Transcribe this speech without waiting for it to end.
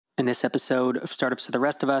In this episode of Startups to the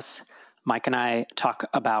Rest of Us, Mike and I talk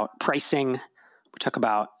about pricing, we talk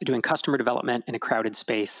about doing customer development in a crowded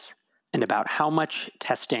space, and about how much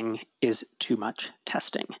testing is too much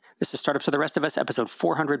testing. This is Startups to the Rest of Us, episode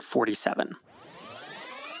 447.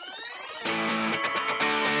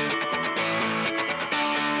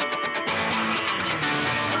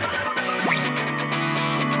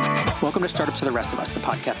 Welcome to Startups to the Rest of Us, the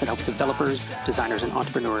podcast that helps developers, designers, and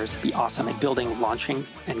entrepreneurs be awesome at building, launching,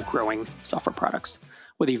 and growing software products.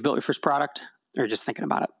 Whether you've built your first product or you're just thinking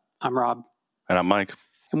about it. I'm Rob. And I'm Mike.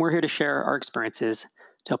 And we're here to share our experiences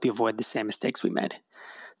to help you avoid the same mistakes we made.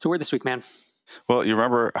 So where this week, man? Well, you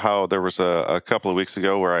remember how there was a couple of weeks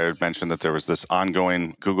ago where I had mentioned that there was this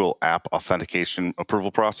ongoing Google app authentication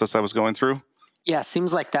approval process I was going through? Yeah,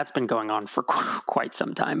 seems like that's been going on for quite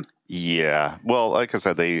some time. Yeah. Well, like I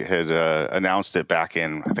said, they had announced it back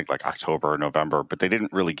in, I think, like October or November, but they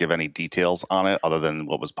didn't really give any details on it other than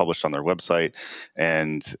what was published on their website.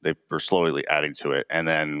 And they were slowly adding to it. And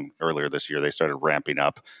then earlier this year, they started ramping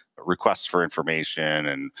up requests for information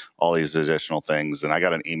and all these additional things. And I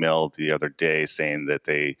got an email the other day saying that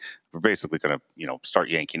they were basically going to, start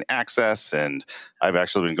yanking access. And I've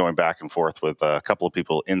actually been going back and forth with a couple of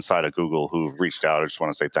people inside of Google who reached out. I just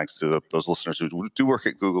want to say thanks to those listeners who do work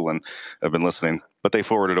at Google and have been listening. But they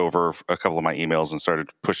forwarded over a couple of my emails and started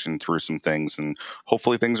pushing through some things. And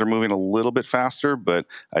hopefully things are moving a little bit faster. But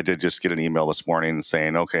I did just get an email this morning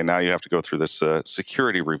saying, okay, now you have to go through this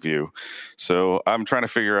security review. So I'm trying to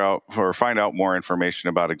figure out or find out more information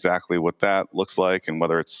about exactly what that looks like and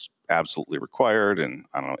whether it's absolutely required. And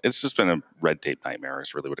I don't know. It's just been a red tape nightmare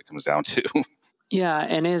is really what it comes down to. Yeah.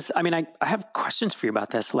 And I have questions for you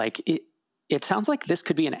about this. Like it sounds like this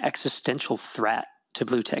could be an existential threat to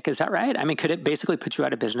blue tick. Is that right? I mean, could it basically put you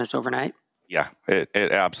out of business overnight? Yeah, it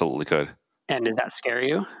absolutely could. And does that scare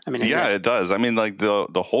you? I mean, it does. I mean, like the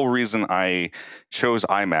whole reason I chose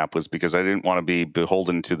IMAP was because I didn't want to be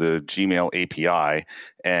beholden to the Gmail API,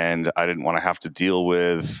 and I didn't want to have to deal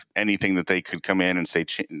with anything that they could come in and say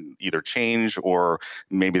either change or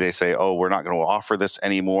maybe they say, oh, we're not going to offer this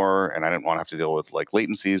anymore, and I didn't want to have to deal with like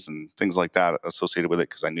latencies and things like that associated with it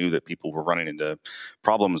because I knew that people were running into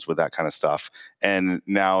problems with that kind of stuff. And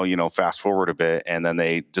now, fast forward a bit, and then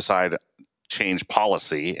they decide change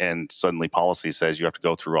policy, and suddenly policy says you have to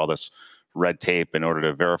go through all this red tape in order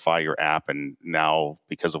to verify your app. And now,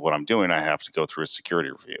 because of what I'm doing, I have to go through a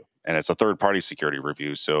security review, and it's a third-party security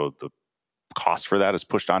review. So the cost for that is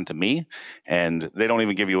pushed onto me, and they don't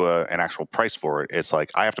even give you an actual price for it. It's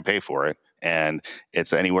like I have to pay for it, and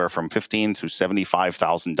it's anywhere from $15,000 to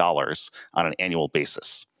 $75,000 on an annual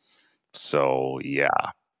basis. So yeah.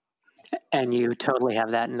 And you totally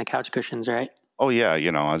have that in the couch cushions, right? Oh yeah,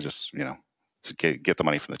 I just to get the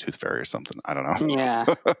money from the tooth fairy or something. I don't know. Yeah.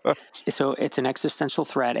 So it's an existential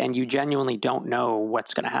threat, and you genuinely don't know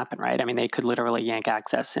what's going to happen, right? I mean, they could literally yank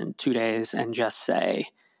access in 2 days and just say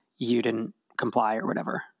you didn't comply or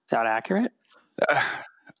whatever. Is that accurate?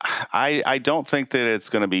 I don't think that it's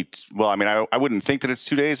going to be. Well, I mean, I wouldn't think that it's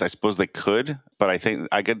 2 days. I suppose they could, but I think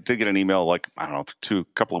I did get an email like, I don't know, a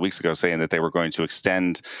couple of weeks ago saying that they were going to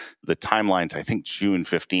extend the timeline to, I think, June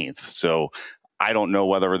 15th. So I don't know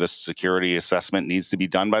whether the security assessment needs to be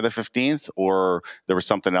done by the 15th or there was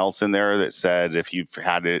something else in there that said if you've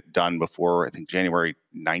had it done before, I think, January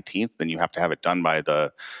 19th, then you have to have it done by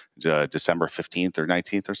the December 15th or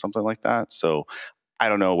 19th or something like that. So I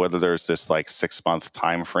don't know whether there's this like 6-month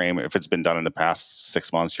time frame. If it's been done in the past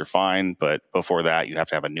 6 months, you're fine. But before that, you have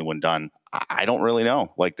to have a new one done. I don't really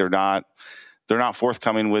know. Like they're not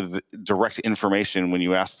forthcoming with direct information when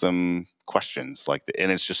you ask them questions, and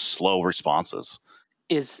it's just slow responses.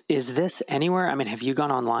 Is this anywhere? I mean, have you gone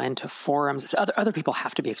online to forums? Other people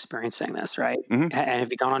have to be experiencing this, right? Mm-hmm. And have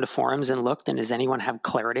you gone onto forums and looked? And does anyone have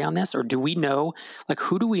clarity on this? Or do we know,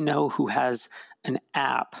 who do we know who has an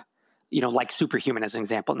app, like Superhuman as an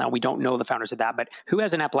example? Now, we don't know the founders of that, but who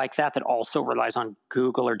has an app like that also relies on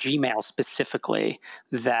Google or Gmail specifically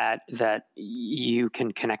that you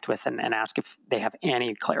can connect with and ask if they have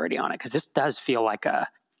any clarity on it? Because this does feel like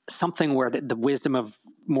something where the wisdom of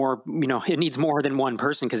more, it needs more than one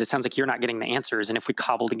person, because it sounds like you're not getting the answers. And if we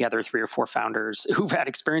cobble together 3 or 4 founders who've had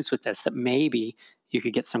experience with this, that maybe you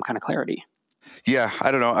could get some kind of clarity. Yeah,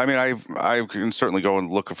 I don't know. I mean, I can certainly go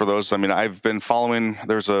and look for those. I mean, I've been following.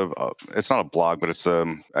 There's it's not a blog, but it's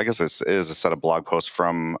I guess it is a set of blog posts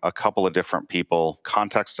from a couple of different people.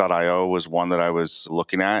 Context.io was one that I was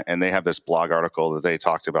looking at, and they have this blog article that they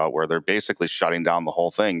talked about where they're basically shutting down the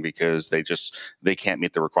whole thing because they can't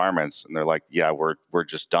meet the requirements, and they're like, yeah, we're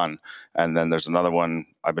just done. And then there's another one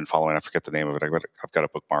I've been following. I forget the name of it. I've got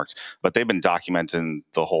it bookmarked. But they've been documenting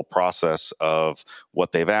the whole process of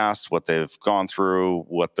what they've asked, what they've gone through,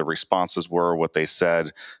 what the responses were, what they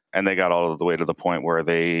said. And they got all the way to the point where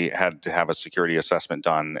they had to have a security assessment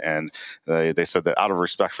done. And they said that out of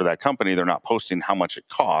respect for that company, they're not posting how much it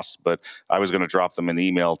costs. But I was going to drop them an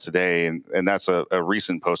email today. And that's a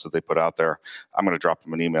recent post that they put out there. I'm going to drop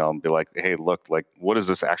them an email and be like, hey, look, like, what does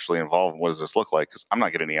this actually involve? And what does this look like? Because I'm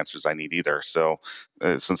not getting the answers I need either. So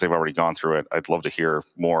since they've already gone through it, I'd love to hear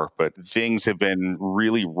more. But things have been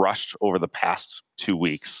really rushed over the past 2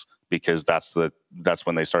 weeks, because that's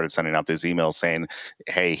when they started sending out these emails saying,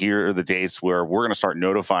 hey, here are the dates where we're going to start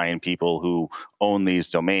notifying people who own these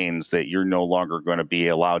domains that you're no longer going to be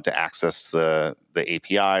allowed to access the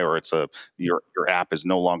API, or your app is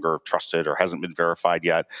no longer trusted or hasn't been verified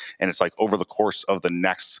yet. And it's like over the course of the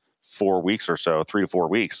next 4 weeks or so, 3 to 4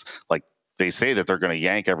 weeks, like, they say that they're going to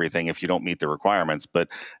yank everything if you don't meet the requirements. But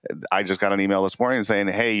I just got an email this morning saying,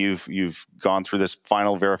 hey, you've gone through this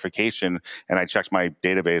final verification. And I checked my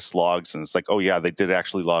database logs, and it's like, oh yeah, they did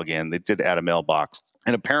actually log in. They did add a mailbox.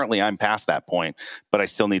 And apparently I'm past that point, but I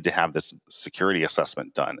still need to have this security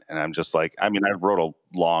assessment done. And I'm just like, I mean, I wrote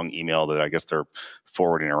a long email that I guess they're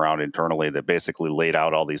forwarding around internally that basically laid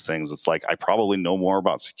out all these things. It's like, I probably know more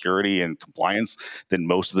about security and compliance than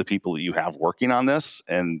most of the people that you have working on this,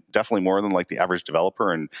 and definitely more than like the average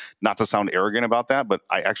developer. And not to sound arrogant about that, but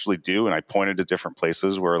I actually do. And I pointed to different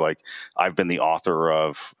places where like I've been the author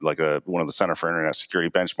of like one of the Center for Internet Security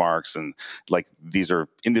benchmarks. And like, these are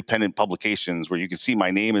independent publications where you can see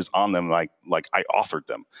my name is on them. Like I authored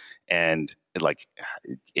them. And like,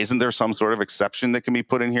 isn't there some sort of exception that can be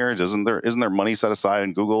put in here? Isn't there money set aside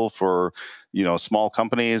in Google for, small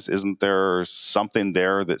companies? Isn't there something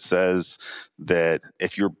there that says that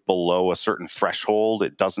if you're below a certain threshold,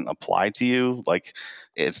 it doesn't apply to you? Like,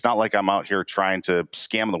 it's not like I'm out here trying to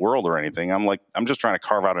scam the world or anything. I'm just trying to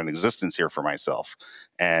carve out an existence here for myself.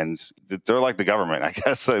 And they're like the government, I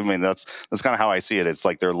guess. I mean, that's kind of how I see it. It's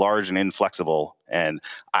like they're large and inflexible, and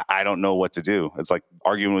I don't know what to do. It's like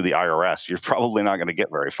arguing with the IRS. You're probably not going to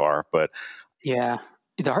get very far. But yeah,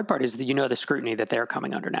 the hard part is that the scrutiny that they're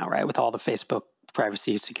coming under now, right? With all the Facebook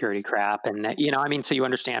privacy security crap, and that, so you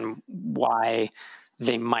understand why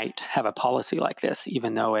they might have a policy like this,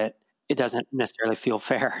 even though it doesn't necessarily feel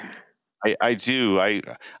fair. I do.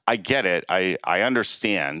 I get it. I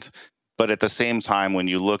understand. But at the same time, when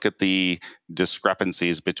you look at the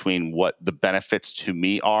discrepancies between what the benefits to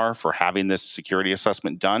me are for having this security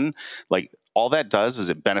assessment done, like, all that does is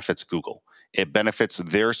it benefits Google. It benefits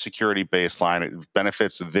their security baseline. It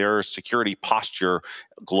benefits their security posture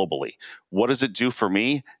globally. What does it do for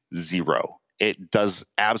me? Zero. It does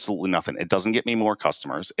absolutely nothing. It doesn't get me more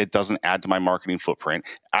customers. It doesn't add to my marketing footprint.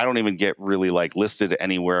 I don't even get really like listed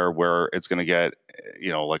anywhere where it's going to get,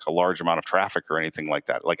 like a large amount of traffic or anything like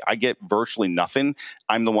that. Like, I get virtually nothing.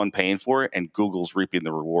 I'm the one paying for it, and Google's reaping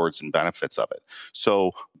the rewards and benefits of it.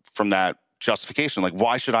 So from that justification, like,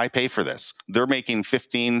 why should I pay for this? They're making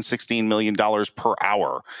 $15-16 million per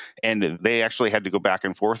hour. And they actually had to go back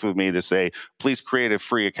and forth with me to say, please create a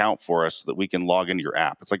free account for us so that we can log into your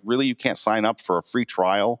app. It's like, really? You can't sign up for a free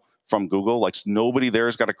trial from Google? Like, nobody there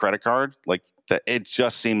has got a credit card? Like, that, it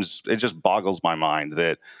just boggles my mind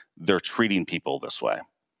that they're treating people this way.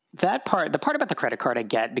 The part about the credit card I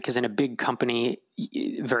get, because in a big company,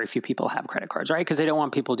 very few people have credit cards, right? Because they don't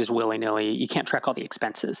want people just willy-nilly. You can't track all the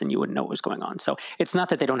expenses and you wouldn't know what was going on. So it's not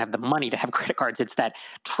that they don't have the money to have credit cards. It's that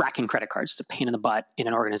tracking credit cards is a pain in the butt in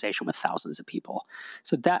an organization with thousands of people.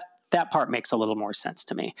 So that part makes a little more sense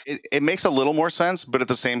to me. It makes a little more sense, but at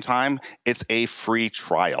the same time, it's a free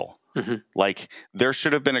trial. Mm-hmm. Like, there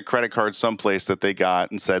should have been a credit card someplace that they got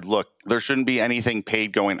and said, look, there shouldn't be anything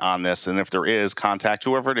paid going on this. And if there is, contact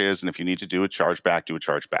whoever it is. And if you need to do a chargeback, do a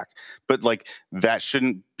chargeback. But like, that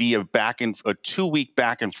shouldn't be a 2-week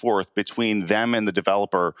back and forth between them and the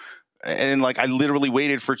developer. And like, I literally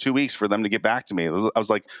waited for 2 weeks for them to get back to me. I was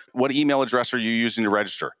like, what email address are you using to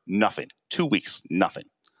register? Nothing. 2 weeks, nothing.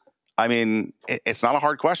 I mean, it's not a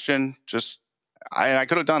hard question. I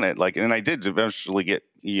could have done it. Like, and I did eventually get,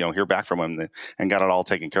 hear back from him and got it all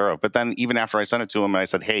taken care of. But then even after I sent it to him and I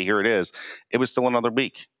said, hey, here it is, it was still another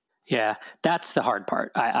week. Yeah, that's the hard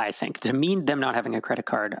part, I think. To me, them not having a credit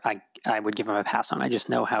card, I would give them a pass on. I just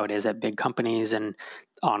know how it is at big companies and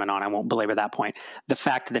on and on. I won't belabor that point. The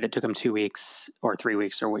fact that it took them 2 weeks or 3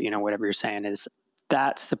 weeks or whatever you're saying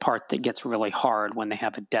that's the part that gets really hard when they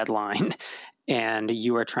have a deadline and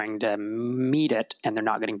you are trying to meet it and they're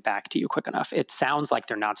not getting back to you quick enough. It sounds like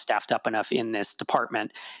they're not staffed up enough in this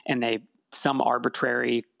department, and some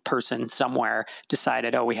arbitrary person somewhere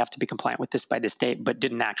decided, oh, we have to be compliant with this by this date, but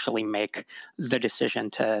didn't actually make the decision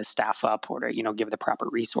to staff up or to, give the proper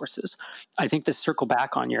resources. I think to circle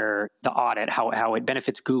back on the audit, how it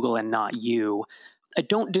benefits Google and not you. I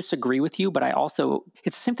don't disagree with you, but it's the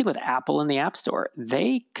same thing with Apple in the App Store.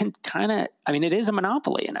 They can kind of, it is a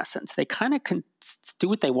monopoly in essence. They kind of can do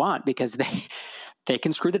what they want because they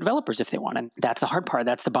can screw the developers if they want. And that's the hard part.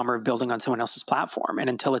 That's the bummer of building on someone else's platform. And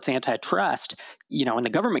until it's antitrust, when the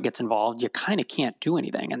government gets involved, you kind of can't do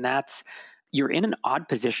anything. And you're in an odd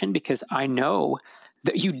position because I know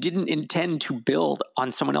that you didn't intend to build on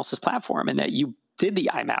someone else's platform and that you did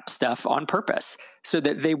the IMAP stuff on purpose so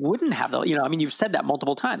that they wouldn't have you've said that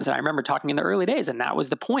multiple times. And I remember talking in the early days, and that was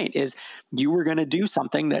the point, is you were going to do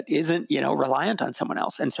something that isn't, reliant on someone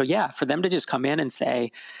else. And so, yeah, for them to just come in and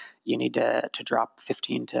say, you need to drop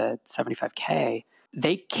 15 to 75K,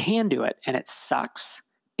 they can do it. And it sucks.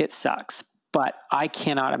 It sucks. But I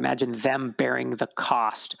cannot imagine them bearing the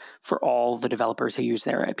cost for all the developers who use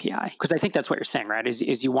their API. Because I think that's what you're saying, right?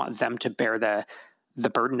 Is you want them to bear the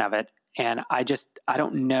burden of it. And I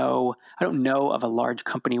don't know of a large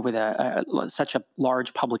company with such a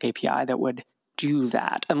large public API that would do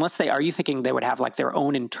that. Unless are you thinking they would have like their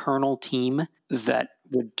own internal team that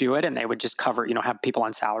would do it and they would just cover, have people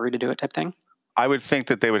on salary to do it type thing? I would think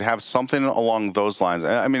that they would have something along those lines.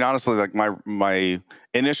 Honestly, like my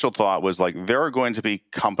initial thought was like, there are going to be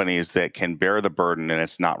companies that can bear the burden and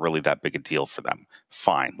it's not really that big a deal for them.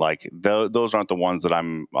 Fine. Like those aren't the ones that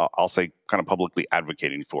I'll say kind of publicly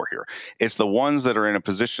advocating for here. It's the ones that are in a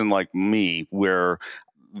position like me where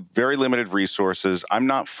very limited resources, I'm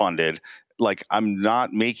not funded. Like I'm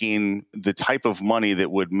not making the type of money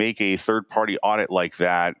that would make a third-party audit like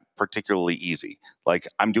that particularly easy. Like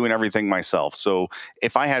I'm doing everything myself. So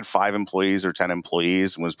if I had 5 employees or 10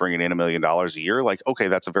 employees and was bringing in $1 million a year, like, okay,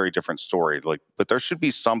 that's a very different story. Like, but there should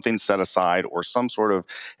be something set aside or some sort of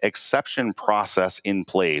exception process in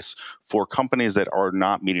place for companies that are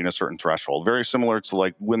not meeting a certain threshold. Very similar to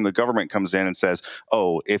like when the government comes in and says,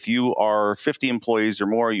 oh, if you are 50 employees or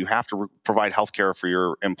more, you have to provide healthcare for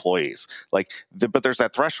your employees. But there's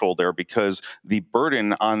that threshold there because the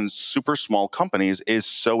burden on super small companies is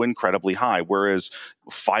so incredibly high. Whereas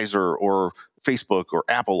Pfizer or Facebook or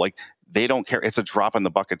Apple, like they don't care. It's a drop in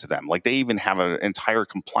the bucket to them. Like they even have an entire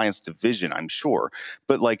compliance division, I'm sure.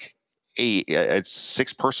 But like a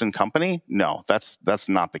 6-person company, no, that's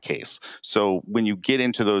not the case. So when you get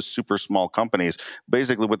into those super small companies,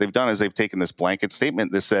 basically what they've done is they've taken this blanket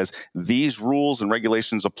statement that says these rules and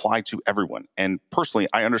regulations apply to everyone. And personally,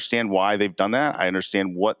 I understand why they've done that. I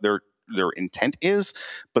understand what their intent is,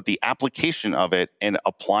 but the application of it and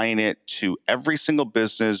applying it to every single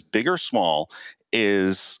business, big or small,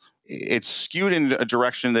 it's skewed in a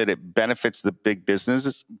direction that it benefits the big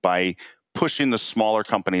businesses by pushing the smaller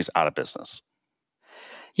companies out of business.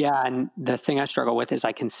 Yeah, and the thing I struggle with is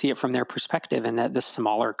I can see it from their perspective, and that the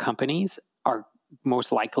smaller companies are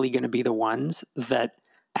most likely going to be the ones that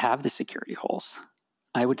have the security holes.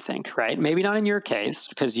 I would think, right? Maybe not in your case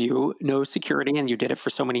because you know security and you did it for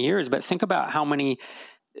so many years, but think about how many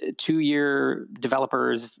 2-year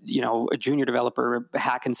developers, a junior developer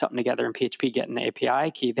hacking something together in PHP, getting the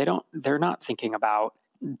API key. They're not thinking about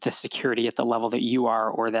the security at the level that you are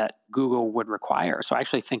or that Google would require. So I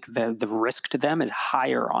actually think the risk to them is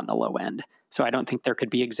higher on the low end. So I don't think there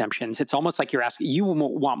could be exemptions. It's almost like you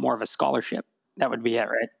want more of a scholarship. That would be it,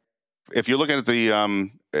 right? If you're looking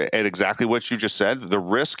at exactly what you just said, the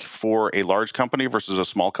risk for a large company versus a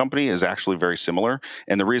small company is actually very similar.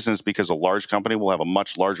 And the reason is because a large company will have a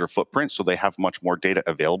much larger footprint, so they have much more data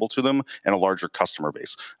available to them and a larger customer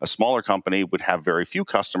base. A smaller company would have very few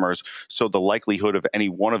customers, so the likelihood of any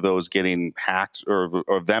one of those getting hacked or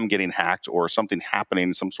them getting hacked or something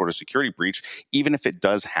happening, some sort of security breach, even if it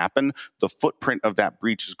does happen, the footprint of that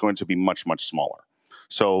breach is going to be much, much smaller.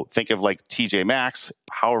 So think of like TJ Maxx,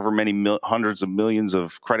 however many hundreds of millions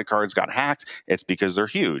of credit cards got hacked, it's because they're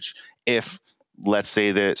huge. If let's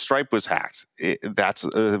say that Stripe was hacked, that's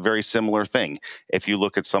a very similar thing. If you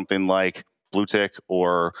look at something like BlueTick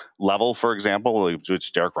or Level, for example,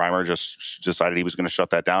 which Derek Reimer just decided he was going to shut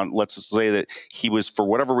that down. Let's just say that he was, for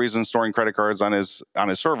whatever reason, storing credit cards on his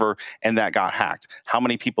server and that got hacked. How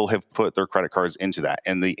many people have put their credit cards into that?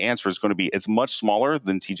 And the answer is going to be it's much smaller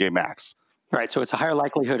than TJ Maxx. Right. So it's a higher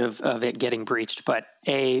likelihood of it getting breached, but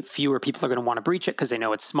A, fewer people are going to want to breach it because they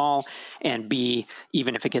know it's small. And B,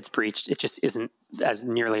 even if it gets breached, it just isn't as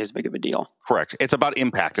nearly as big of a deal. Correct. It's about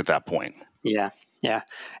impact at that point. Yeah. Yeah.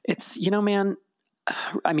 It's, man,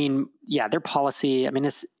 their policy,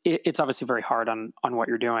 it's obviously very hard on what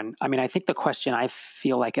you're doing. I think the question I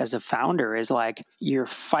feel like as a founder is like, you're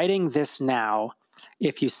fighting this now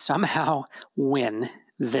if you somehow win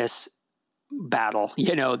this battle,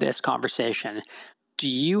 this conversation, do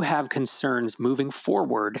you have concerns moving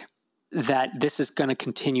forward that this is going to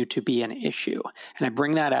continue to be an issue? And I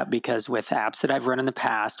bring that up because with apps that I've run in the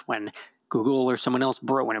past, when Google or someone else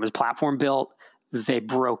broke, when it was platform built, they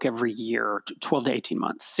broke every year, 12 to 18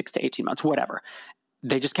 months, 6 to 18 months, whatever.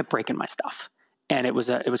 They just kept breaking my stuff. And it was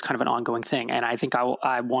kind of an ongoing thing. And I think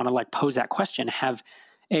I want to pose that question. Have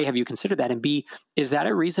you considered that? And B, is that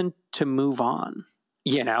a reason to move on?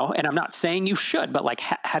 And I'm not saying you should, but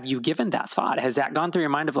have you given that thought? Has that gone through your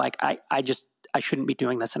mind of I shouldn't be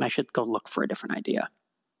doing this and I should go look for a different idea?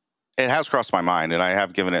 It has crossed my mind and I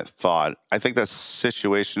have given it thought. I think the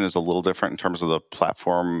situation is a little different in terms of the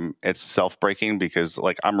platform itself breaking because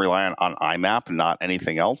I'm relying on IMAP, not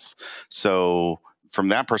anything else. So from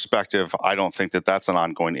that perspective, I don't think that that's an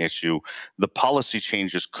ongoing issue. The policy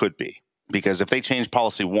changes could be, because if they change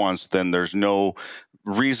policy once, then there's no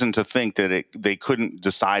reason to think that they couldn't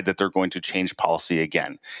decide that they're going to change policy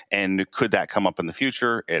again. And could that come up in the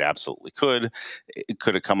future? It absolutely could.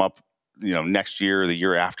 Could it come up, next year, the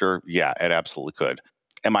year after? Yeah, it absolutely could.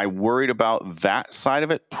 Am I worried about that side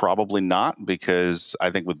of it? Probably not, because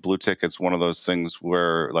I think with Bluetick, it's one of those things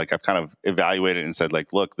where I've kind of evaluated and said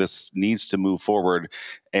look, this needs to move forward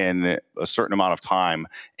in a certain amount of time.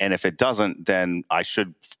 And if it doesn't, then I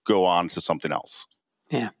should go on to something else.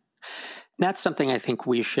 Yeah. That's something I think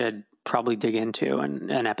we should probably dig into in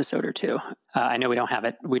an episode or two. I know we don't have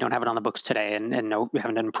it on the books today and no, we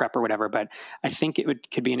haven't done prep or whatever, but I think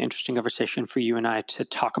could be an interesting conversation for you and I to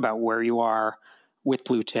talk about where you are with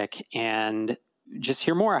Bluetick and just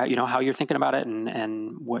hear more, how you're thinking about it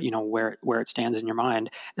and what, where it stands in your mind,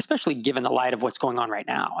 especially given the light of what's going on right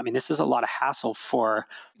now. I mean, this is a lot of hassle for,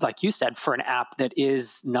 like you said, for an app that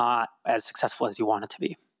is not as successful as you want it to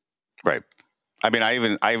be. Right. I mean, I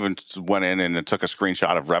even went in and took a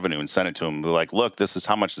screenshot of revenue and sent it to him. Look, this is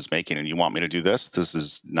how much it's making, and you want me to do this? This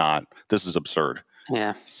is absurd.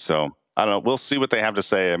 Yeah. So I don't know. We'll see what they have to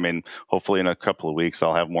say. I mean, hopefully in a couple of weeks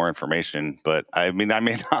I'll have more information, but I mean, I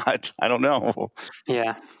may not. I don't know.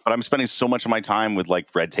 Yeah. But I'm spending so much of my time with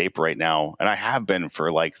red tape right now, and I have been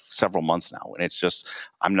for several months now, and it's just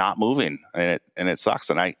I'm not moving, and it sucks,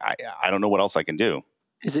 and I don't know what else I can do.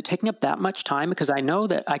 Is it taking up that much time? Because I know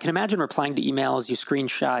that I can imagine replying to emails, you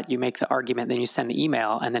screenshot, you make the argument, then you send the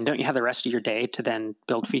email, and then don't you have the rest of your day to then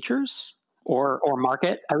build features or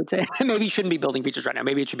market, I would say? Maybe you shouldn't be building features right now.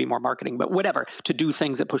 Maybe it should be more marketing, but whatever, to do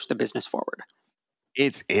things that push the business forward.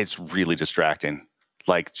 It's really distracting.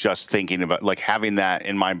 Just thinking about having that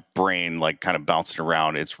in my brain, kind of bouncing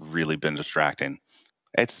around, it's really been distracting.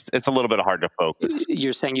 It's a little bit hard to focus.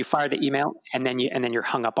 You're saying you fire the email and then you're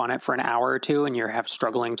hung up on it for an hour or two and you're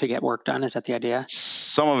struggling to get work done. Is that the idea?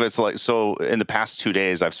 Some of it's so in the past 2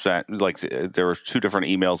 days I've spent there were 2 different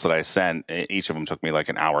emails that I sent. Each of them took me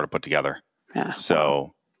an hour to put together. Yeah.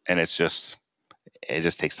 So, and it just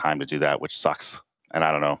takes time to do that, which sucks. And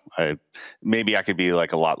I don't know, maybe I could be a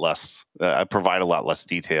lot less, I provide a lot less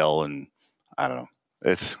detail, and I don't know.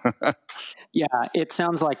 It's yeah, it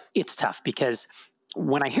sounds like it's tough because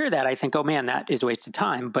when I hear that, I think, oh man, that is a waste of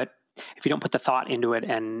time. But if you don't put the thought into it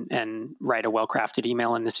and write a well-crafted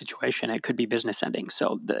email in this situation, it could be business ending.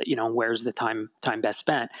 So where's the time best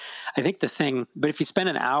spent? I think but if you spend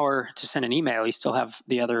an hour to send an email, you still have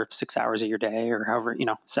the other 6 hours of your day or however,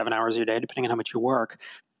 7 hours of your day, depending on how much you work.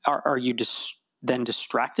 Are you just then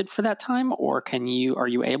distracted for that time, or are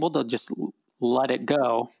you able to just let it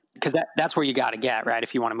go? Because that's where you got to get, right?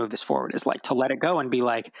 If you want to move this forward, is to let it go and be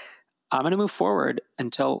I'm going to move forward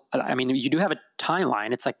until, you do have a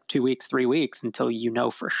timeline. It's 2 weeks, 3 weeks until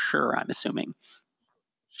for sure, I'm assuming.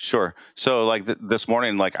 Sure. So this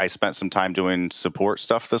morning, I spent some time doing support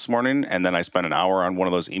stuff this morning, and then I spent an hour on one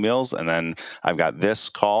of those emails, and then I've got this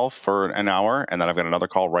call for an hour, and then I've got another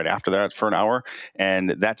call right after that for an hour, and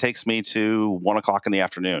that takes me to 1:00 in the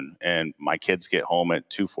afternoon, and my kids get home at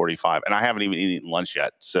 2:45, and I haven't even eaten lunch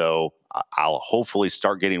yet. So I'll hopefully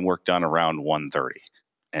start getting work done around 1:30.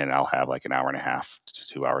 And I'll have an hour and a half to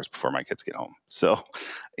 2 hours before my kids get home. So,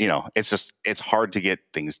 it's hard to get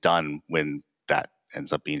things done when that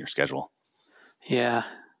ends up being your schedule. Yeah.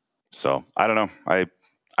 So I don't know. I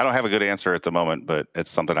don't have a good answer at the moment, but it's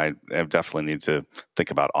something I definitely need to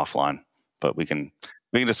think about offline. But we can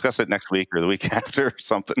discuss it next week or the week after or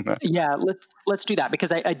something. Yeah, let's do that,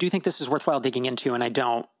 because I do think this is worthwhile digging into, and I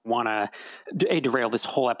don't want to derail this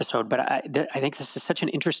whole episode, but I think this is such an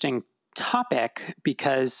interesting topic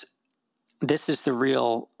because this is the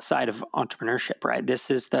real side of entrepreneurship, right?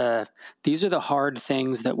 These are the hard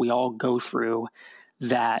things that we all go through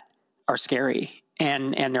that are scary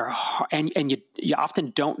and you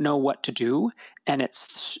often don't know what to do, and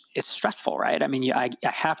it's stressful, right? I mean, I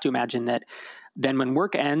have to imagine that then when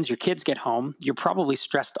work ends, your kids get home, you're probably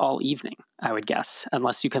stressed all evening, I would guess,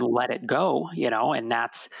 unless you can let it go, and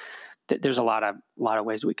there's a lot of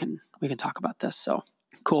ways we can talk about this. So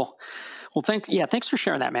cool. Well, thanks for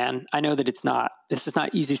sharing that, man. I know that this is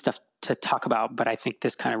not easy stuff to talk about, but I think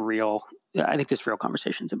this real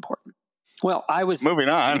conversation is important. Well, I was moving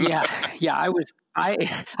on.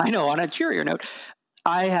 I know, on a cheerier note,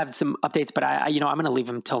 I have some updates, but I'm going to leave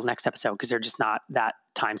them till next episode because they're just not that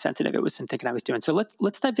time sensitive. It was some thinking I was doing. So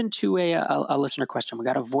let's dive into a listener question. We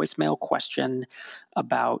got a voicemail question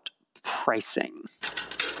about pricing.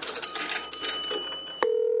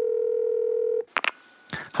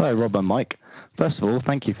 Hello, Rob and Mike. First of all,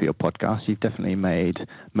 thank you for your podcast. You've definitely made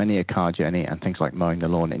many a car journey and things like mowing the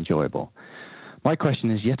lawn enjoyable. My question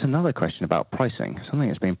is yet another question about pricing, something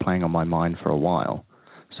that's been playing on my mind for a while.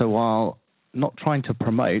 So while not trying to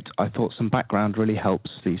promote, I thought some background really helps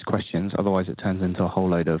these questions. Otherwise, it turns into a whole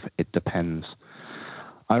load of it depends.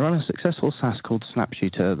 I run a successful SaaS called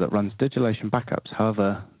SnapShooter that runs DigitalOcean backups.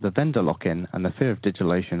 However, the vendor lock-in and the fear of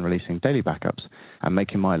DigitalOcean releasing daily backups and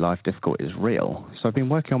making my life difficult is real. So I've been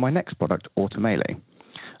working on my next product, Automele,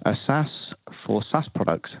 a SaaS for SaaS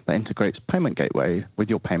products that integrates payment gateway with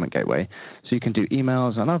your payment gateway, so you can do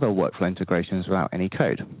emails and other workflow integrations without any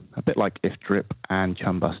code, a bit like if Drip and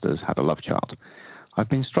Chumbusters had a love child. I've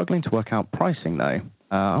been struggling to work out pricing though.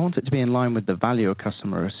 I want it to be in line with the value a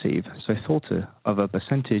customer receives, so I thought of a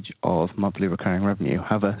percentage of monthly recurring revenue,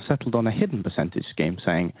 however settled on a hidden percentage scheme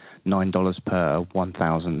saying $9 per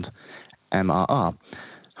 1,000 MRR.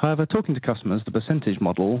 However, talking to customers, the percentage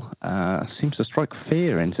model seems to strike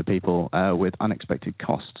fear into people with unexpected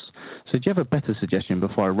costs. So do you have a better suggestion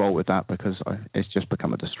before I roll with that, because it's just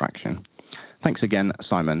become a distraction? Thanks again,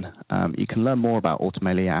 Simon. You can learn more about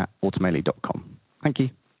Automele at automele.com. Thank you.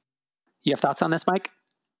 You have thoughts on this, Mike?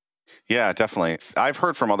 Yeah, definitely. I've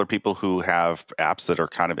heard from other people who have apps that are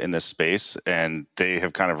kind of in this space, and they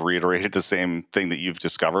have kind of reiterated the same thing that you've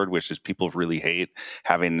discovered, which is people really hate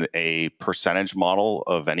having a percentage model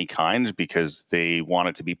of any kind because they want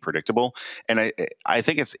it to be predictable. And I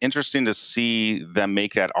think it's interesting to see them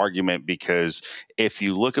make that argument, because if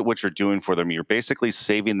you look at what you're doing for them, you're basically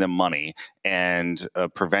saving them money and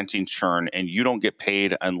preventing churn, and you don't get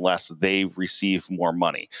paid unless they receive more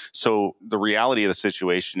money. So the reality of the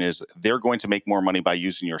situation is they're going to make more money by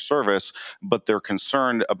using your service, but they're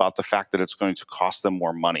concerned about the fact that it's going to cost them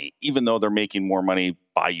more money, even though they're making more money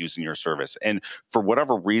by using your service. And for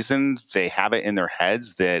whatever reason, they have it in their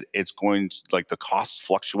heads that it's going to, like, the costs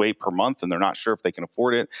fluctuate per month and they're not sure if they can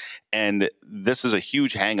afford it. And this is a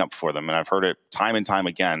huge hang up for them. And I've heard it time and time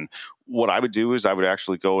again. What I would do is I would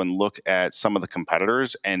actually go and look at some of the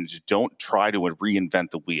competitors and don't try to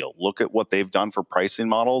reinvent the wheel. Look at what they've done for pricing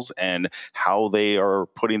models and how they are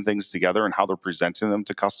putting things together and how they're presenting them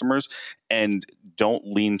to customers. And don't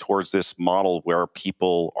lean towards this model where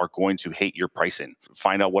people are going to hate your pricing.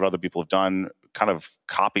 Find out what other people have done, kind of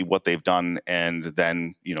copy what they've done, and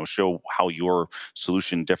then, show how your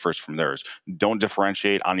solution differs from theirs. Don't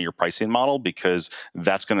differentiate on your pricing model, because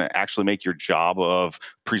that's going to actually make your job of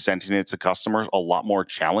presenting it to customers a lot more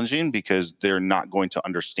challenging, because they're not going to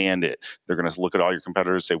understand it. They're going to look at all your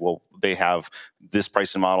competitors and say, well, they have this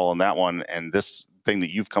pricing model and that one, and this thing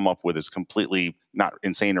that you've come up with is completely not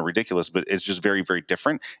insane or ridiculous, but it's just very, very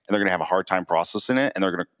different. And they're going to have a hard time processing it, and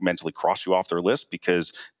they're going to mentally cross you off their list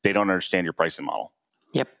because they don't understand your pricing model.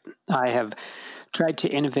 Yep. I have tried to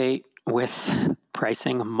innovate with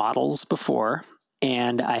pricing models before,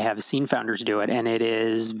 and I have seen founders do it, and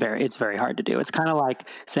it's very hard to do. It's kind of like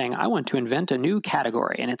saying, I want to invent a new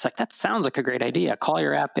category. And it's like, that sounds like a great idea. Call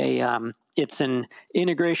your app it's an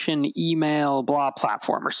integration email blah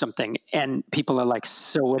platform or something. And people are like,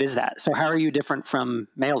 so what is that? So how are you different from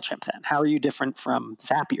MailChimp then? How are you different from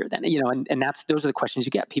Zapier then? And those are the questions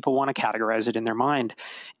you get. People want to categorize it in their mind.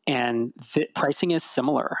 And pricing is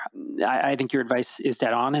similar. I think your advice is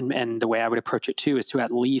dead on. And the way I would approach it too is to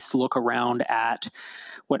at least look around at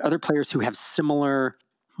what other players who have similar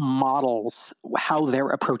models, how they're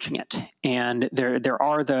approaching it. And there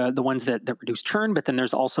are the ones that reduce churn, but then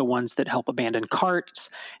there's also ones that help abandon carts.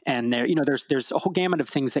 And there's a whole gamut of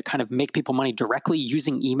things that kind of make people money directly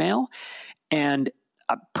using email. And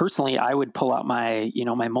personally, I would pull out my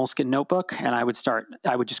Moleskine notebook, and I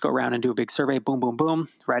would just go around and do a big survey, boom, boom, boom,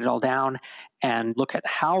 write it all down, and look at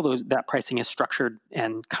how that pricing is structured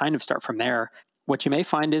and kind of start from there. What you may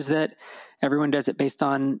find is that everyone does it based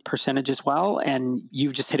on percentage as well, and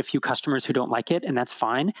you've just hit a few customers who don't like it, and that's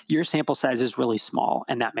fine. Your sample size is really small,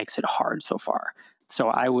 and that makes it hard so far. So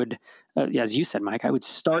I would as you said, Mike, I would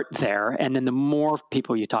start there. And then the more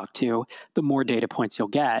people you talk to, the more data points you'll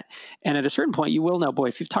get. And at a certain point, you will know, boy,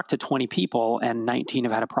 if you've talked to 20 people and 19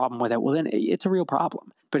 have had a problem with it, well, then it's a real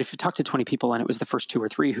problem. But if you talk to 20 people and it was the first 2 or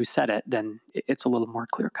 3 who said it, then it's a little more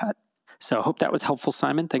clear cut. So I hope that was helpful,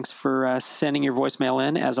 Simon. Thanks for sending your voicemail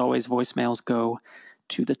in. As always, voicemails go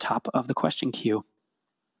to the top of the question queue.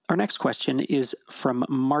 Our next question is from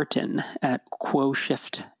Martin at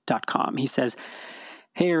quoshift.com. He says,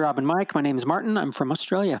 "Hey, Rob and Mike, my name is Martin. I'm from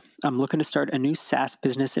Australia. I'm looking to start a new SaaS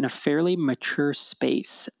business in a fairly mature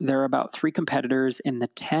space. There are about 3 competitors in the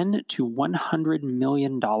 $10 to $100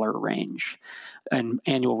 million range in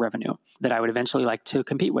annual revenue that I would eventually like to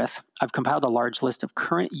compete with. I've compiled a large list of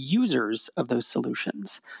current users of those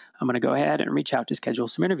solutions. I'm going to go ahead and reach out to schedule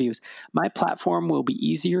some interviews. My platform will be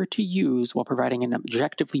easier to use while providing an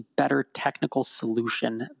objectively better technical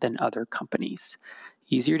solution than other companies.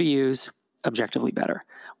 Easier to use, objectively better.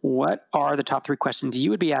 What are the top 3 questions you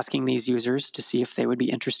would be asking these users to see if they would be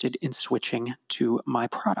interested in switching to my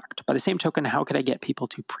product? By the same token, how could I get people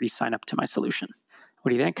to pre-sign up to my solution?" What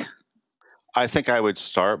do you think? I think I would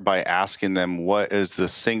start by asking them, what is the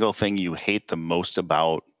single thing you hate the most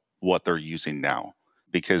about what they're using now?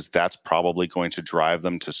 Because that's probably going to drive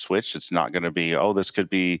them to switch. It's not going to be, oh, this could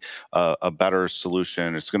be a better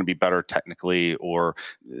solution. It's going to be better technically, or,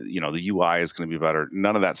 the UI is going to be better.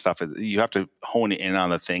 None of that stuff. You have to hone in on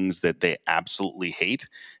the things that they absolutely hate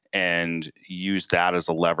and use that as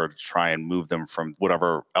a lever to try and move them from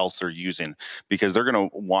whatever else they're using, because they're going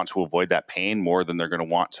to want to avoid that pain more than they're going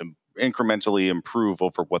to want to incrementally improve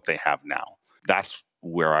over what they have now. That's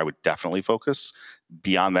where I would definitely focus.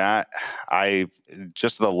 Beyond that,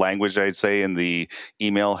 just the language I'd say in the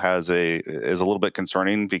email is a little bit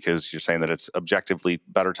concerning, because you're saying that it's objectively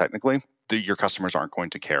better technically. Your customers aren't going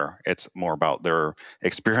to care. It's more about their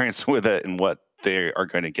experience with it and what they are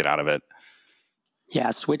going to get out of it.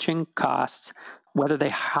 Yeah, switching costs, whether they're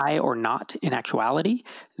high or not, in actuality,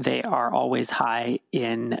 they are always high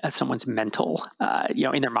in someone's mental,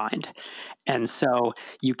 in their mind. And so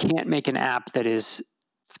you can't make an app that is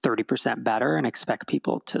 30% better and expect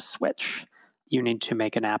people to switch. You need to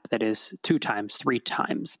make an app that is 2 times, 3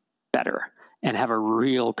 times better and have a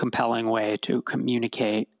real compelling way to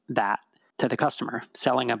communicate that to the customer.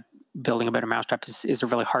 Building a better mousetrap is a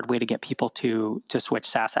really hard way to get people to switch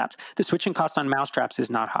SaaS apps. The switching cost on mousetraps is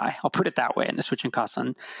not high. I'll put it that way. And the switching cost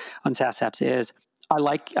on SaaS apps is. I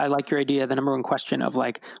like your idea. The number one question of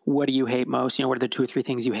what do you hate most? What are the 2 or 3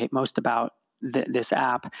 things you hate most about this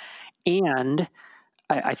app? And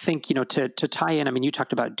I think, to tie in, you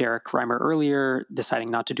talked about Derek Reimer earlier, deciding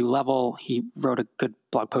not to do Level. He wrote a good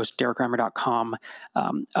blog post, derekreimer.com,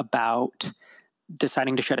 about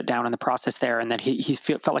deciding to shut it down in the process there, and that he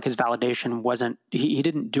felt like his validation wasn't, he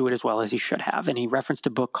didn't do it as well as he should have. And he referenced a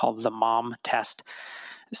book called The Mom Test.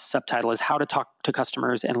 The subtitle is How to Talk to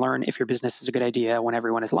Customers and Learn If Your Business is a Good Idea When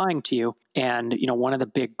Everyone is Lying to You. And, one of the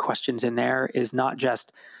big questions in there is not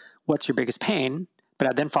just what's your biggest pain, but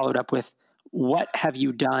I then followed up with, what have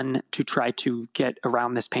you done to try to get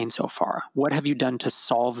around this pain so far? What have you done to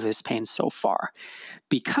solve this pain so far?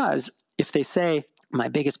 Because if they say, my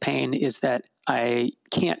biggest pain is that I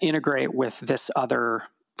can't integrate with this other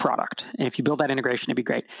product, and if you build that integration, it'd be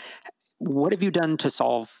great. What have you done to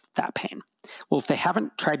solve that pain? Well, if they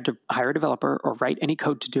haven't tried to hire a developer or write any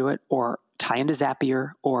code to do it, or tie into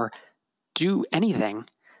Zapier, or do anything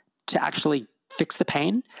to actually fix the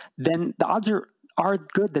pain, then the odds are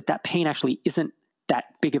good that pain actually isn't that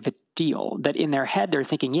big of a deal. That in their head, they're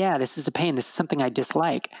thinking, yeah, this is a pain. This is something I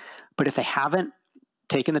dislike. But if they haven't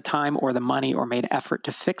taken the time or the money or made effort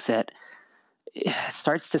to fix it, it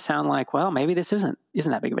starts to sound like, well, maybe this isn't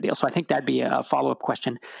that big of a deal. So I think that'd be a follow-up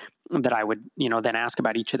question that I would, then ask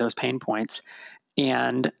about each of those pain points.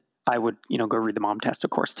 And I would, go read the Mom Test,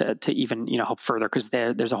 of course, to even, help further, because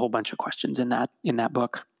there's a whole bunch of questions in that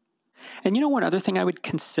book. And one other thing I would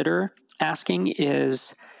consider asking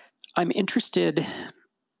is, I'm interested,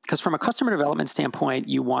 because from a customer development standpoint,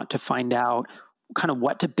 you want to find out kind of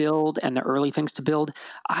what to build and the early things to build.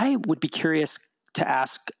 I would be curious to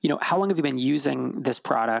ask, how long have you been using this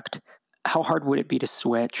product? How hard would it be to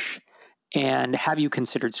switch? And have you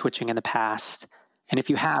considered switching in the past? And if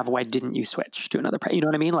you have, why didn't you switch to another product? You know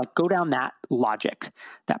what I mean? Go down that logic,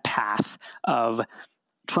 that path of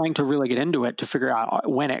trying to really get into it to figure out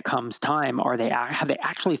when it comes time, have they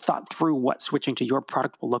actually thought through what switching to your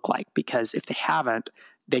product will look like? Because if they haven't,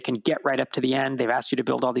 they can get right up to the end. They've asked you to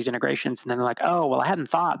build all these integrations, and then they're like, oh, well, I hadn't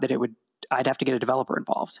thought that I'd have to get a developer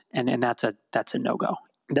involved. And that's a no-go.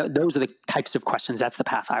 Those are the types of questions. That's the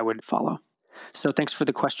path I would follow. So thanks for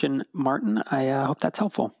the question, Martin. I hope that's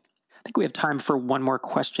helpful. I think we have time for one more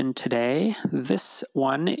question today. This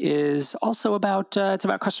one is also about it's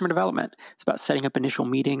about customer development. It's about setting up initial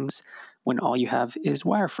meetings when all you have is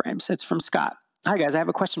wireframes. It's from Scott. Hi, guys. I have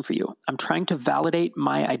a question for you. I'm trying to validate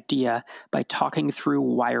my idea by talking through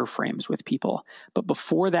wireframes with people. But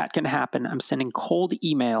before that can happen, I'm sending cold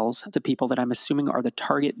emails to people that I'm assuming are the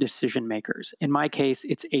target decision makers. In my case,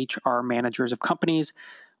 it's HR managers of companies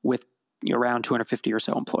with around 250 or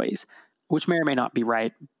so employees, which may or may not be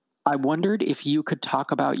right. I wondered if you could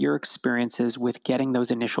talk about your experiences with getting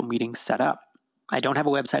those initial meetings set up. I don't have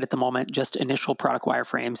a website at the moment, just initial product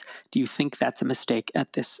wireframes. Do you think that's a mistake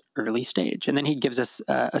at this early stage? And then he gives us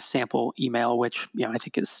a sample email, which I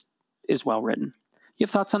think is well written. You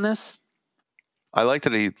have thoughts on this? I like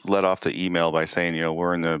that he led off the email by saying,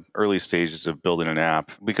 we're in the early stages of building an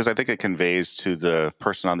app, because I think it conveys to the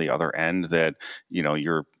person on the other end that,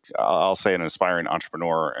 you're, I'll say, an aspiring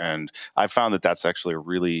entrepreneur. And I found that that's actually a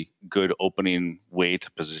really good opening way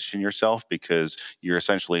to position yourself, because you're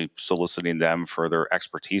essentially soliciting them for their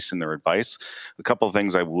expertise and their advice. A couple of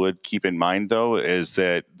things I would keep in mind, though, is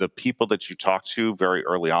that the people that you talk to very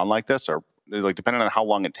early on like this are, like, depending on how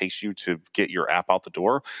long it takes you to get your app out the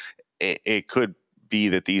door, it could be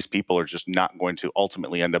that these people are just not going to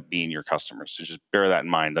ultimately end up being your customers. So just bear that in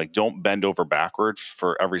mind. Like, don't bend over backwards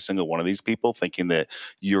for every single one of these people, thinking that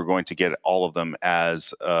you're going to get all of them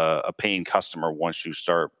as a paying customer once you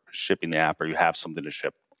start shipping the app or you have something to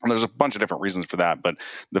ship. And there's a bunch of different reasons for that, but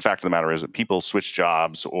the fact of the matter is that people switch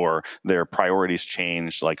jobs or their priorities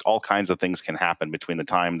change. Like, all kinds of things can happen between the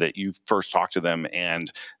time that you first talk to them and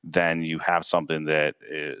then you have something that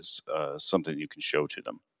is something you can show to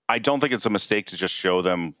them. I don't think it's a mistake to just show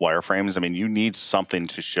them wireframes. I mean, you need something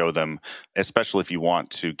to show them, especially if you want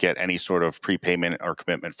to get any sort of prepayment or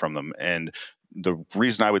commitment from them. And the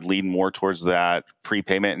reason I would lean more towards that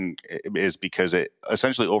prepayment is because it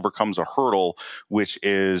essentially overcomes a hurdle, which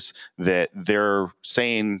is that they're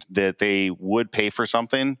saying that they would pay for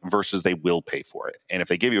something versus they will pay for it. And if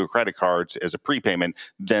they give you a credit card as a prepayment,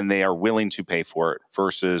 then they are willing to pay for it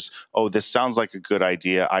versus, oh, this sounds like a good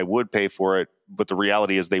idea, I would pay for it. But the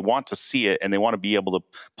reality is they want to see it and they want to be able to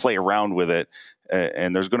play around with it.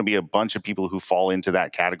 And there's going to be a bunch of people who fall into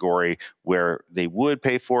that category where they would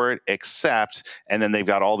pay for it, except, and then they've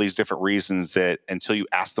got all these different reasons that until you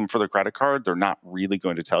ask them for the credit card, they're not really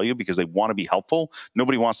going to tell you because they want to be helpful.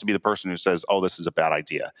 Nobody wants to be the person who says, oh, this is a bad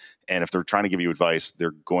idea. And if they're trying to give you advice,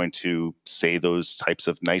 they're going to say those types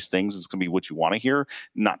of nice things. It's going to be what you want to hear,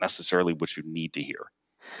 not necessarily what you need to hear.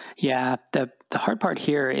 Yeah, the hard part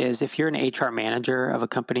here is if you're an HR manager of a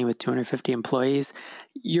company with 250 employees,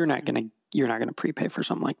 you're not going to prepay for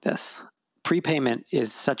something like this. Prepayment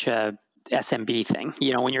is such a SMB thing.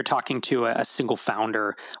 When you're talking to a single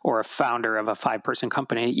founder or a founder of a 5-person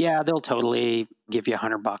company, yeah, they'll totally give you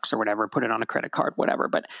 $100 or whatever, put it on a credit card, whatever.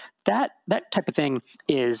 But that type of thing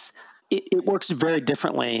is, it works very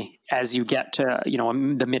differently as you get to,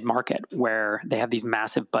 the mid-market where they have these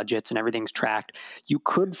massive budgets and everything's tracked. You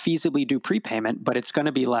could feasibly do prepayment, but it's going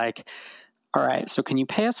to be like, all right, so would you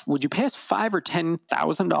pay us $5,000 or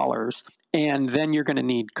 $10,000? And then you're going to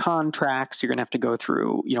need contracts. You're going to have to go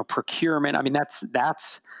through, procurement. I mean,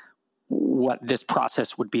 that's what this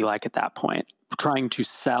process would be like at that point. Trying to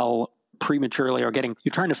sell prematurely or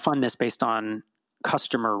you're trying to fund this based on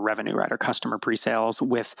customer revenue, right? Or customer pre-sales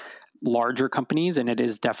with larger companies. And it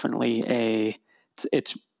is definitely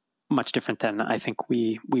it's much different than I think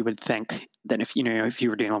we would think than if you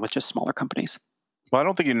were dealing with just smaller companies. Well, I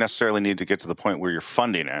don't think you necessarily need to get to the point where you're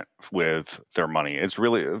funding it with their money. It's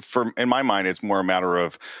really, in my mind, it's more a matter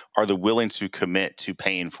of, are they willing to commit to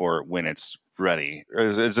paying for it when it's ready?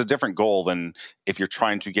 It's a different goal than if you're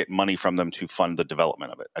trying to get money from them to fund the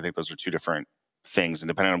development of it. I think those are two different things, and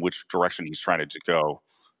depending on which direction he's trying to go.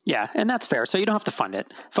 Yeah, and that's fair. So you don't have to fund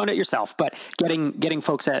it yourself. But getting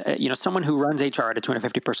folks at someone who runs HR at a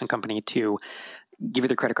 250-person company to give you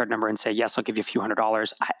their credit card number and say, yes, I'll give you a few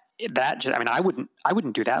 $100s. I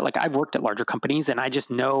wouldn't do that. Like, I've worked at larger companies and I just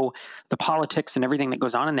know the politics and everything that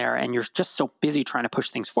goes on in there. And you're just so busy trying to push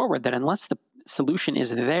things forward that unless the solution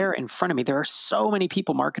is there in front of me, there are so many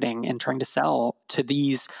people marketing and trying to sell to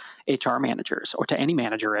these HR managers or to any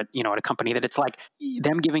manager at a company that it's like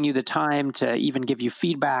them giving you the time to even give you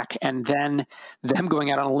feedback and then them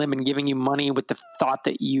going out on a limb and giving you money with the thought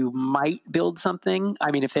that you might build something.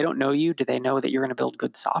 I mean, if they don't know you, do they know that you're going to build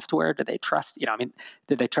good software? Do they trust,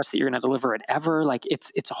 do they trust that you're going to deliver it ever? Like,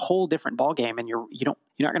 it's a whole different ballgame, and you're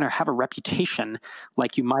not going to have a reputation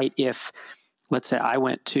like you might if, let's say, I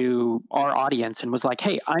went to our audience and was like,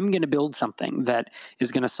 hey, I'm going to build something that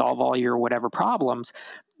is going to solve all your whatever problems.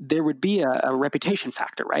 there would be a reputation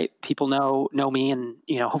factor, right? People know me and,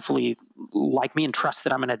 hopefully like me and trust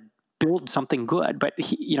that I'm going to build something good. But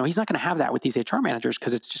he's not going to have that with these HR managers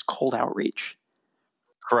because it's just cold outreach.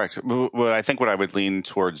 Correct. Well, I think what I would lean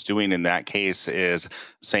towards doing in that case is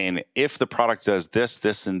saying, if the product does this,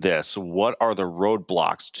 this, and this, what are the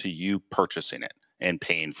roadblocks to you purchasing it and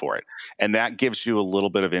paying for it? And that gives you a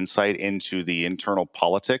little bit of insight into the internal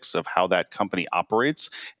politics of how that company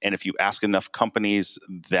operates. And if you ask enough companies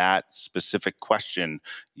that specific question,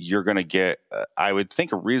 you're going to get, I would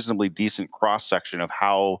think, a reasonably decent cross section of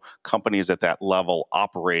how companies at that level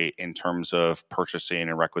operate in terms of purchasing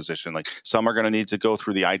and requisition. Like, some are going to need to go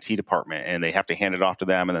through the IT department and they have to hand it off to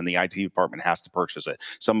them, and then the IT department has to purchase it.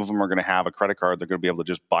 Some of them are going to have a credit card. They're going to be able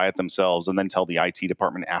to just buy it themselves and then tell the IT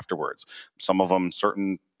department afterwards. Some of them,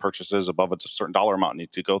 certain purchases above a certain dollar amount,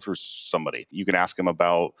 need to go through somebody. You can ask them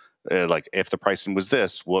about, like, if the pricing was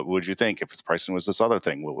this, what would you think? If the pricing was this other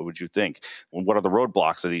thing, what would you think? What are the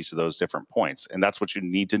roadblocks at each of those different points? And that's what you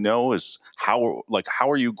need to know, is how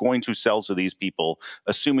are you going to sell to these people,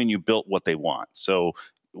 assuming you built what they want? So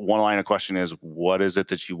one line of question is, what is it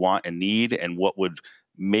that you want and need, and what would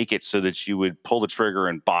make it so that you would pull the trigger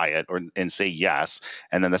and buy it and say yes?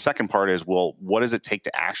 And then the second part is, well, what does it take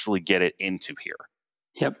to actually get it into here?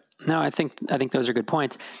 Yep. No, I think those are good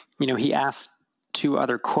points. He asked two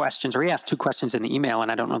questions in the email,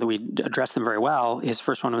 and I don't know that we addressed them very well. His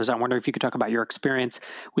first one was, I wonder if you could talk about your experience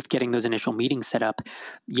with getting those initial meetings set up.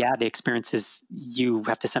 Yeah, the experience is you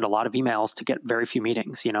have to send a lot of emails to get very few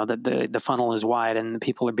meetings. The funnel is wide and the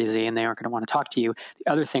people are busy and they aren't going to want to talk to you.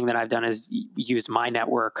 The other thing that I've done is used my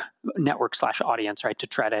network/audience, right, to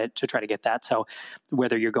try to get that. So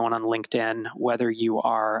whether you're going on LinkedIn, whether you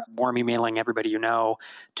are warm emailing everybody you know,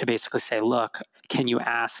 to basically say, look, can you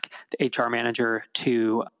ask the HR manager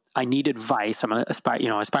I need advice. I'm an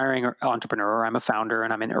aspiring entrepreneur, or I'm a founder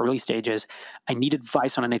and I'm in early stages. I need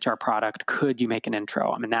advice on an HR product. Could you make an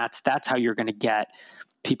intro? I mean, that's how you're going to get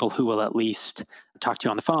people who will at least talk to you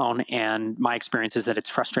on the phone. And my experience is that it's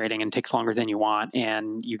frustrating and takes longer than you want.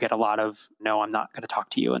 And you get a lot of, no, I'm not going to talk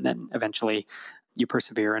to you. And then eventually you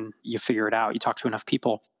persevere and you figure it out. You talk to enough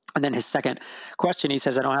people. And then his second question, he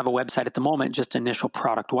says, I don't have a website at the moment, just initial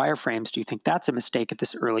product wireframes. Do you think that's a mistake at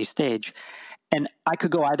this early stage? And I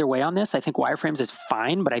could go either way on this. I think wireframes is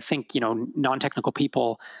fine, but I think, non-technical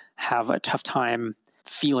people have a tough time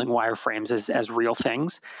feeling wireframes as real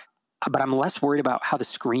things. But I'm less worried about how the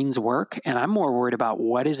screens work, and I'm more worried about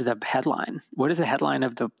what is the headline? What is the headline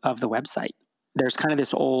of the website? There's kind of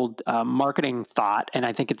this old marketing thought, and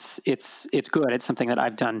I think it's good. It's something that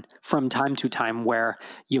I've done from time to time, where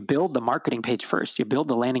you build the marketing page first, you build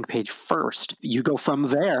the landing page first, you go from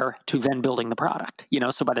there to then building the product.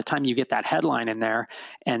 So by the time you get that headline in there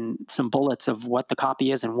and some bullets of what the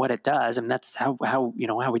copy is and what it does, and that's how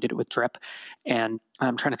we did it with Drip. And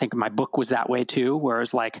I'm trying to think, my book was that way too,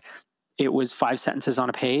 whereas it was 5 sentences on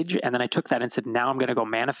a page. And then I took that and said, now I'm going to go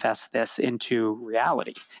manifest this into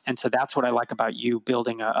reality. And so that's what I like about you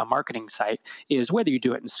building a marketing site, is whether you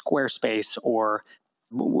do it in Squarespace or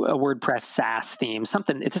a WordPress SaaS theme,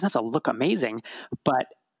 something, it doesn't have to look amazing, but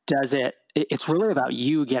it's really about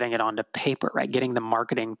you getting it onto paper, right? Getting the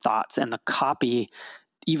marketing thoughts and the copy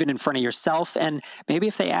even in front of yourself. And maybe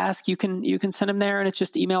if they ask, you can send them there and it's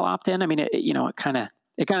just email opt-in. I mean, it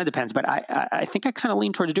kind of depends, but I think I kind of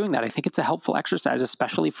lean towards doing that. I think it's a helpful exercise,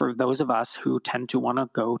 especially for those of us who tend to want to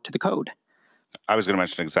go to the code. I was going to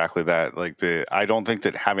mention exactly that. I don't think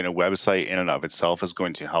that having a website in and of itself is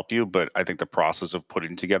going to help you, but I think the process of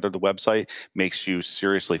putting together the website makes you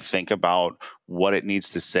seriously think about what it needs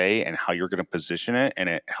to say and how you're going to position it. And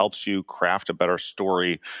it helps you craft a better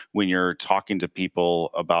story when you're talking to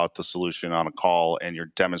people about the solution on a call and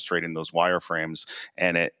you're demonstrating those wireframes.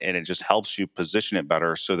 And it just helps you position it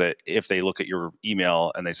better, so that if they look at your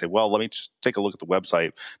email and they say, well, let me just take a look at the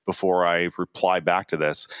website before I reply back to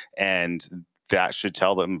this. And that should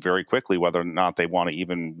tell them very quickly whether or not they want to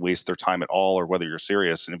even waste their time at all, or whether you're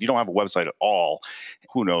serious. And if you don't have a website at all,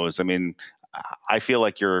 who knows? I mean, I feel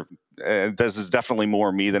like this is definitely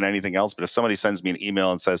more me than anything else. But if somebody sends me an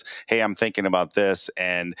email and says, hey, I'm thinking about this,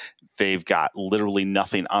 and they've got literally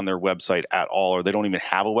nothing on their website at all, or they don't even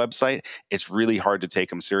have a website, it's really hard to take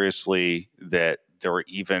them seriously that they're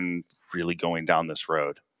even really going down this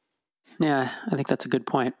road. Yeah, I think that's a good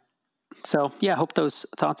point. So, yeah, I hope those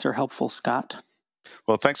thoughts are helpful, Scott.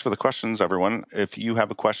 Well, thanks for the questions, everyone. If you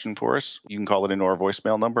have a question for us, you can call it into our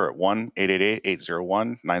voicemail number at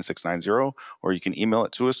 1-888-801-9690, or you can email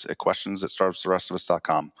it to us at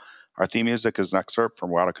questions@startupstherestovus.com. Our theme music is an excerpt from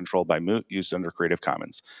We're Out of Control by Moot, used under Creative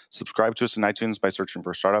Commons. Subscribe to us in iTunes by searching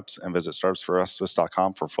for Startups, and visit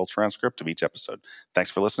startupsforrestofus.com for a full transcript of each episode. Thanks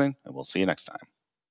for listening, and we'll see you next time.